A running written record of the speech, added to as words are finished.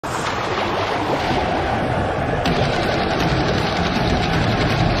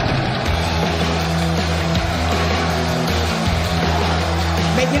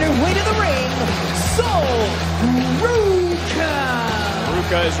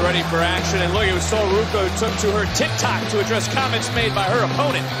Ruca is ready for action, and look, it was Ruca who took to her TikTok to address comments made by her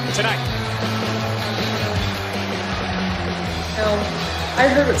opponent tonight. I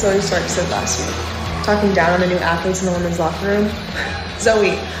heard what Zoey Stark said last week, talking down on the new athletes in the women's locker room.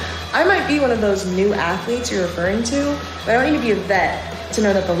 Zoey, I might be one of those new athletes you're referring to, but I don't need to be a vet to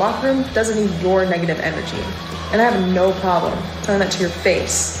know that the locker room doesn't need your negative energy. And I have no problem telling that to your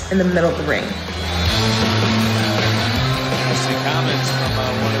face in the middle of the ring. Interesting comments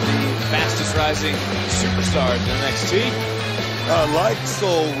from one of the fastest rising superstars in NXT. I like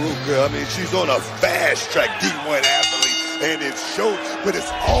Ruca. I mean, she's on a fast track D1 athlete, and it shows, but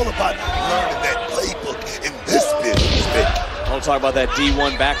it's all about learning that playbook in this business. We'll talk about that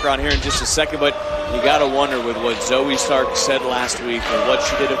D1 background here in just a second, but you got to wonder with what Zoey Stark said last week or what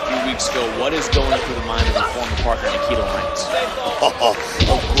she did a few weeks ago, what is going through the mind of her former partner, Nikita Lyons?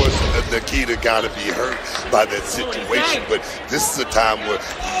 Of course, Nikita got to be hurt by that situation, but this is a time where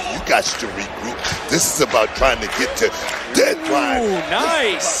you got to regroup. This is about trying to get to deadline. Ooh,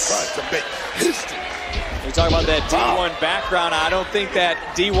 nice. This is about trying to make history. We talk about that D1 background. I don't think that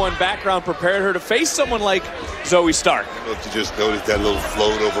D1 background prepared her to face someone like Zoey Stark. I don't know if you just noticed that little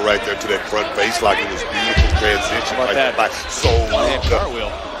float over right there to that front face, like it was beautiful transition. How about that? By Man,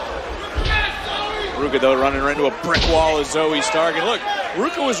 cartwheel. Ruca, though, running right into a brick wall of Zoey Stark. And look,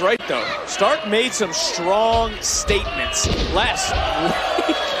 Ruca was right, though. Stark made some strong statements last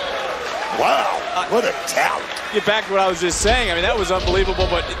week. Wow, what a talent. Get back to what I was just saying. I mean, that was unbelievable,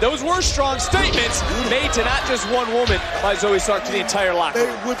 but those were strong statements made to not just one woman by Zoey Stark, to the entire locker room.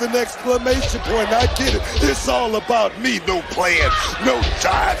 Hey, with an exclamation point, I get it. It's all about me, no plan, no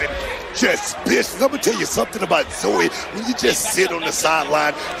jiving, just business. I'm going to tell you something about Zoey. When you just sit on the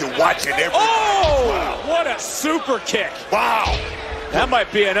sideline, you're watching everything. Oh, wow. What a super kick. Wow. That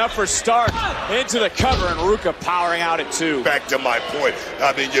might be enough for Stark. Into the cover, and Ruca powering out at 2. Back to my point.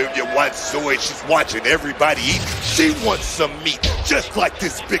 I mean, you watch Zoey. She's watching everybody eat. She wants some meat, just like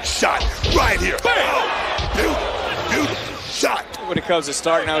this big shot right here. Bam! Beautiful, beautiful shot. When it comes to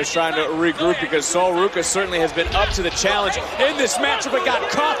Stark, now he's trying to regroup because Ruca certainly has been up to the challenge in this matchup, but got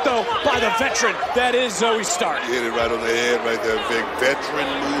caught, though, by the veteran. That is Zoey Stark. Hit it right on the head right there. Big veteran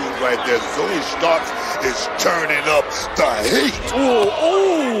move right there. Zoey Stark is turning up the heat.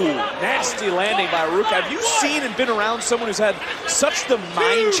 Ooh, nasty landing by Ruca. Have you seen and been around someone who's had such the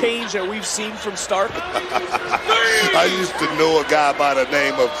mind change that we've seen from Stark? I used to know a guy by the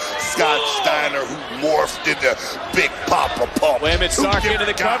name of Scott Steiner who morphed into Big Papa Pump. Wait a minute, Stark into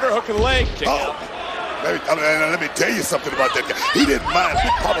the cover, hook of the leg. Kick out. Let me tell you something about that guy. He didn't mind,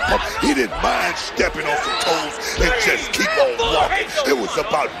 Big Papa Pump, he didn't mind stepping on some toes and just keep on walking. It was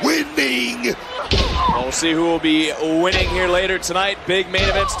about winning. Well, we'll see who will be winning here later tonight. Big main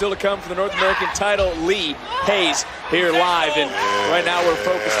event still to come for the North American title. Lee Hayes here live, and right now we're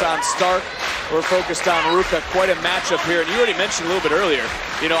focused on Stark. We're focused on Ruca. Quite a matchup here, and you already mentioned a little bit earlier,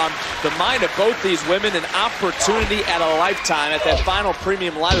 you know, on the mind of both these women, an opportunity at a lifetime at that final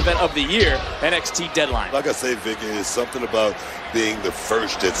premium live event of the year, NXT Deadline. Like I say, Vicky, it's something about being the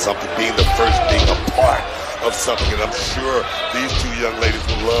first at something, being the first, being a part of something, and I'm sure these two young ladies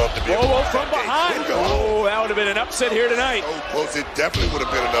would love to be Whoa, from behind. Oh, that would have been an upset here tonight. So close, it definitely would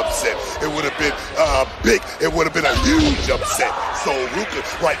have been an upset. It would have been big. It would have been a huge upset. So Ruca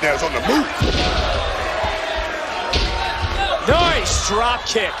right now is on the move. Nice drop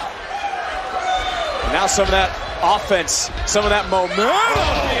kick. And now some of that offense, some of that momentum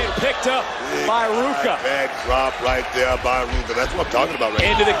being picked up by Ruca. Bad drop right there by Ruca. That's what I'm talking about right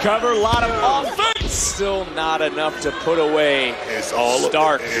Into the cover, a lot of offense. Still not enough to put away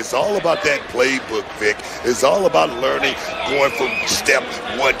Stark. It's all about that playbook, Vic. It's all about learning, going from step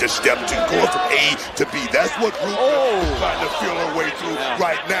 1 to step 2, going from A to B. That's what Ruca is trying to feel her way through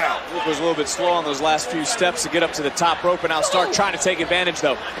right now. Ruca was a little bit slow on those last few steps to get up to the top rope, and now Stark trying to take advantage,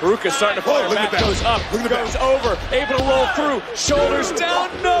 though. Ruca's starting to fire back, goes up, goes over, able to roll through, shoulders down,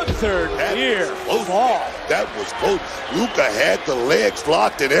 another near fall. That was close. Ruca had the legs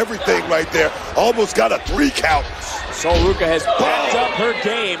locked and everything right there. Almost got a 3 count. So Ruca has backed up her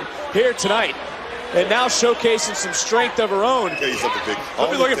game here tonight, and now showcasing some strength of her own. I'll tell you something, Big.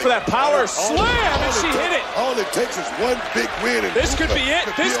 I'll be looking for that power slam, and she hit it. All it takes is one big win. And this could be it.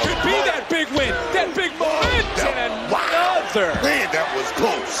 This could be that big win, that big momentum, and another. Man, that was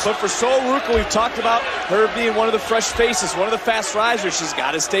close. But for Ruca, we've talked about her being one of the fresh faces, one of the fast risers. She's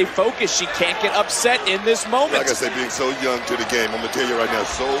got to stay focused. She can't get upset in this moment. Like I said, being so young to the game, I'm going to tell you right now,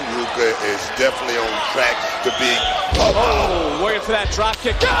 Ruca is definitely on track to being waiting for that drop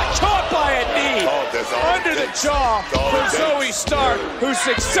kick. Got caught by a knee. Under the jaw for Zoey Stark, who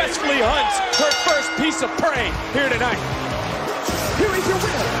successfully hunts her first piece of prey here tonight. Here is your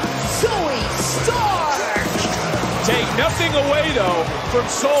nothing away, though, from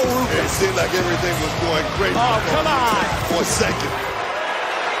Ruca. It seemed like everything was going great. Oh, come on. For a second.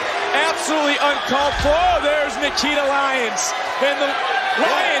 Absolutely uncalled for. Oh, there's Nikita Lyons. And the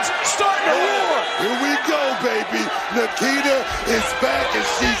Lions starting to roar. Here we go, baby. Nikita is back, and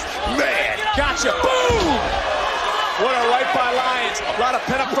she's mad. Gotcha. Boom! What a right by Lyons. A lot of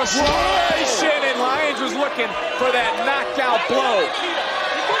pent-up frustration, and Lyons was looking for that knockout blow.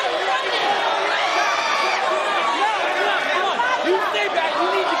 You stay back. You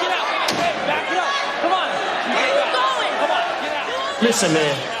need to get out. Back it up. Come on. Where are you going? Come on. Get out. Listen,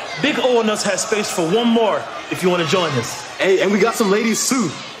 man. Big O and us has space for one more if you want to join us. Hey, and we got some ladies too.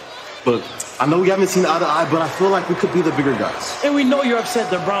 But I know we haven't seen eye to eye, but I feel like we could be the bigger guys. And we know you're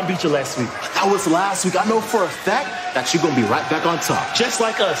upset that Brown beat you last week. That was last week. I know for a fact that you're going to be right back on top. Just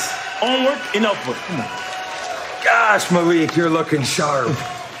like us. Onward and upward. Come on. Gosh, Malik, you're looking sharp.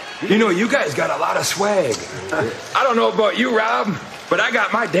 You know, you guys got a lot of swag. I don't know about you, Rob, but I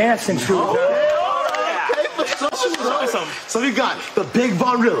got my dancing shoes. So we got the Big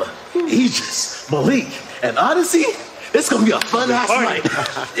Vonrilla, Aegis, Malik, and Odyssey. It's going to be a fun-ass night.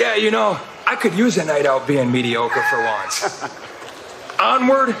 Yeah, you know, I could use a night out being mediocre for once.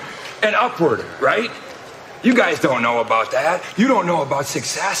 Onward and upward, right? You guys don't know about that. You don't know about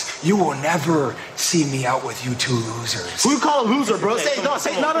success. You will never see me out with you two losers. Who you call a loser, bro? No.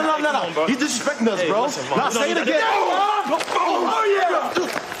 You disrespecting us, bro. Now say it again. Oh, yeah.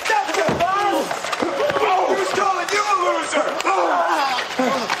 That's it, bro. Oh, who's calling you a loser?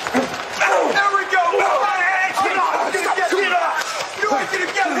 There we go. You ain't gonna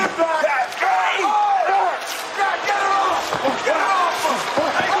get him back. Get it off. Get it off.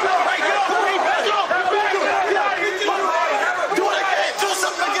 Do it again. Do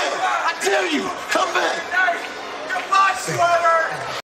something again. I tell you. Come back.